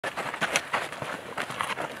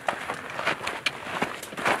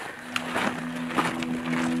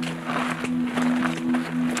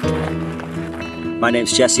My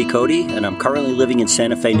name's Cody, and I'm currently living in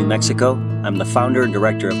Santa Fe, New Mexico. I'm the founder and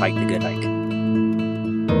director of Hike the Good Hike.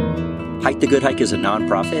 Hike the Good Hike is a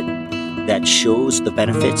nonprofit that shows the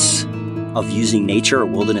benefits of using nature or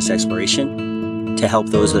wilderness exploration to help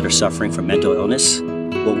those that are suffering from mental illness.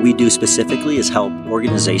 What we do specifically is help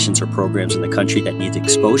organizations or programs in the country that need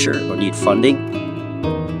exposure or need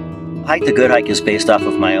funding. Hike the Good Hike is based off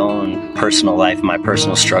of my own personal life, my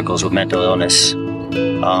personal struggles with mental illness.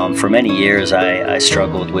 For many years, I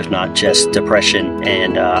struggled with not just depression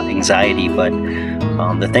and anxiety, but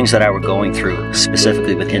the things that I were going through,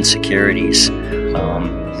 specifically with insecurities,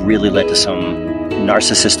 really led to some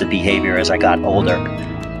narcissistic behavior as I got older.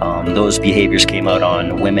 Those behaviors came out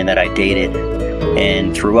on women that I dated,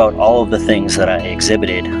 and throughout all of the things that I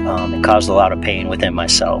exhibited, it caused a lot of pain within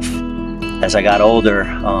myself. As I got older,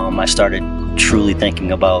 I started truly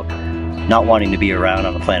thinking about not wanting to be around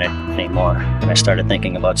on the planet anymore. And I started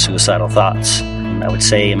thinking about suicidal thoughts. I would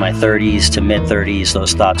say in my 30s to mid-30s,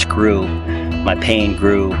 those thoughts grew. My pain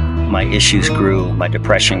grew, my issues grew, my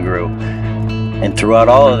depression grew. And throughout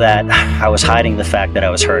all of that, I was hiding the fact that I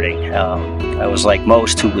was hurting. I was like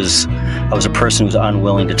most, I was a person who was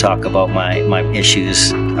unwilling to talk about my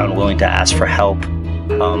issues, unwilling to ask for help,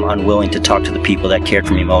 unwilling to talk to the people that cared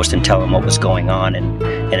for me most and tell them what was going on. And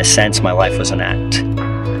in a sense, my life was an act.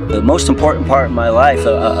 The most important part of my life,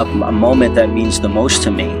 a moment that means the most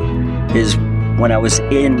to me, is when I was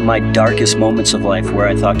in my darkest moments of life where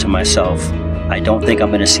I thought to myself, I don't think I'm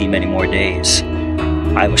going to see many more days.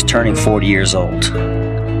 I was turning 40 years old.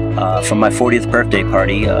 For my 40th birthday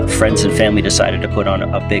party, friends and family decided to put on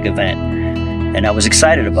a big event. And I was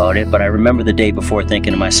excited about it, but I remember the day before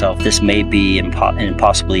thinking to myself, this may be and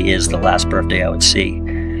possibly is the last birthday I would see.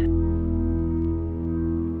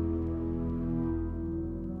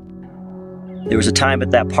 There was a time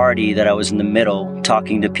at that party that I was in the middle,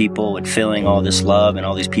 talking to people and feeling all this love and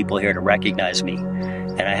all these people here to recognize me.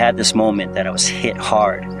 And I had this moment that I was hit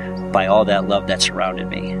hard by all that love that surrounded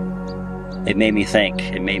me. It made me think,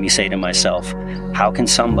 it made me say to myself, how can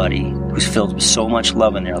somebody who's filled with so much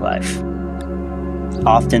love in their life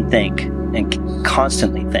often think and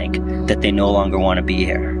constantly think that they no longer want to be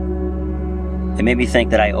here? It made me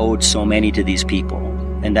think that I owed so many to these people,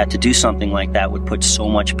 and that to do something like that would put so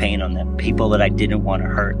much pain on them, people that I didn't want to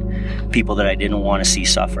hurt, people that I didn't want to see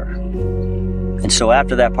suffer. And so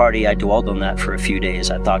after that party, I dwelled on that for a few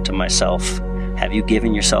days. I thought to myself, have you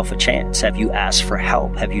given yourself a chance? Have you asked for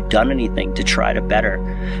help? Have you done anything to try to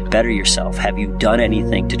better yourself? Have you done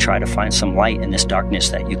anything to try to find some light in this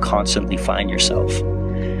darkness that you constantly find yourself?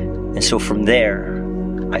 And so from there,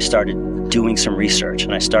 I started doing some research,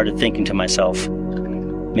 and I started thinking to myself,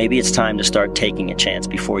 maybe it's time to start taking a chance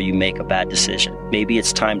before you make a bad decision. Maybe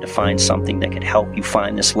it's time to find something that could help you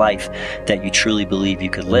find this life that you truly believe you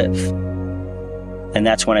could live. And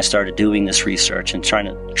that's when I started doing this research and trying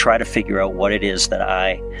to figure out what it is that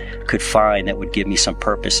I could find that would give me some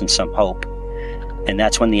purpose and some hope. And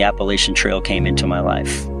that's when the Appalachian Trail came into my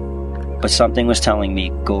life. But something was telling me,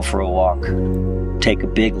 go for a walk, take a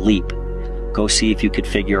big leap, go see if you could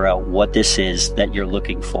figure out what this is that you're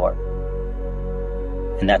looking for.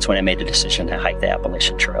 And that's when I made the decision to hike the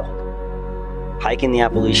Appalachian Trail. Hiking the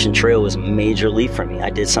Appalachian Trail was a major leap for me.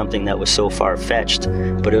 I did something that was so far-fetched,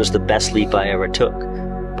 but it was the best leap I ever took.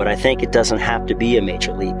 But I think it doesn't have to be a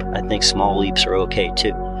major leap. I think small leaps are okay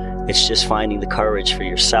too. It's just finding the courage for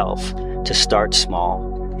yourself to start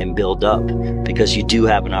small and build up, because you do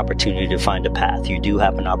have an opportunity to find a path. You do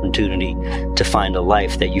have an opportunity to find a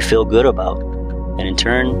life that you feel good about. And in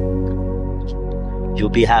turn, you'll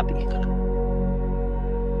be happy.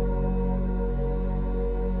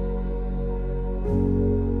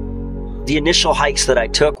 The initial hikes that I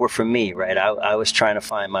took were for me, right? I was trying to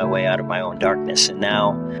find my way out of my own darkness. And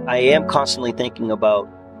now I am constantly thinking about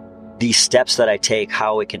these steps that I take,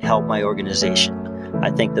 how it can help my organization.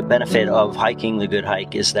 I think the benefit of hiking the Good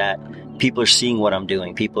Hike is that people are seeing what I'm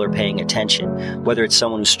doing. People are paying attention. Whether it's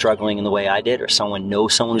someone who's struggling in the way I did or someone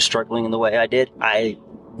knows someone who's struggling in the way I did, I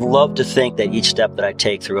love to think that each step that I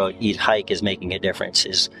take throughout each hike is making a difference,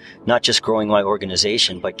 is not just growing my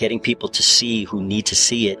organization, but getting people to see who need to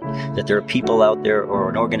see it, that there are people out there or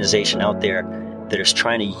an organization out there that is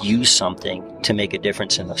trying to use something to make a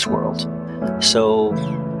difference in this world. So,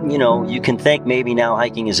 you know, you can think maybe now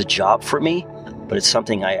hiking is a job for me, but it's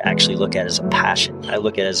something I actually look at as a passion. I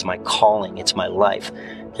look at it as my calling. It's my life.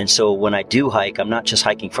 And so when I do hike, I'm not just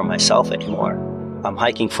hiking for myself anymore. I'm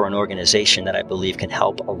hiking for an organization that I believe can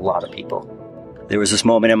help a lot of people. There was this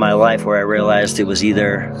moment in my life where I realized it was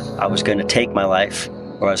either I was going to take my life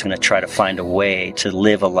or I was going to try to find a way to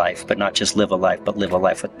live a life, but not just live a life, but live a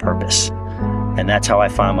life with purpose. And that's how I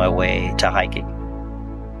found my way to hiking.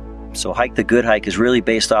 So Hike the Good Hike is really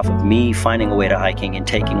based off of me finding a way to hiking and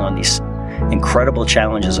taking on these incredible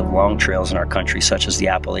challenges of long trails in our country, such as the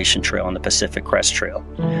Appalachian Trail and the Pacific Crest Trail.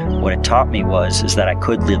 What it taught me is that I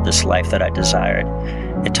could live this life that I desired.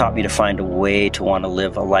 It taught me to find a way to want to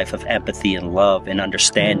live a life of empathy and love and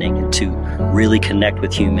understanding, and to really connect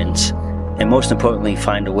with humans. And most importantly,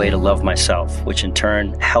 find a way to love myself, which in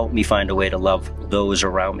turn helped me find a way to love those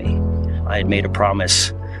around me. I had made a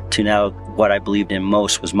promise to now what I believed in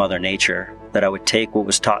most was Mother Nature, that I would take what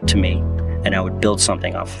was taught to me and I would build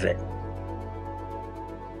something off of it.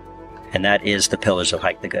 And that is the pillars of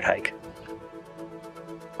Hike the Good Hike.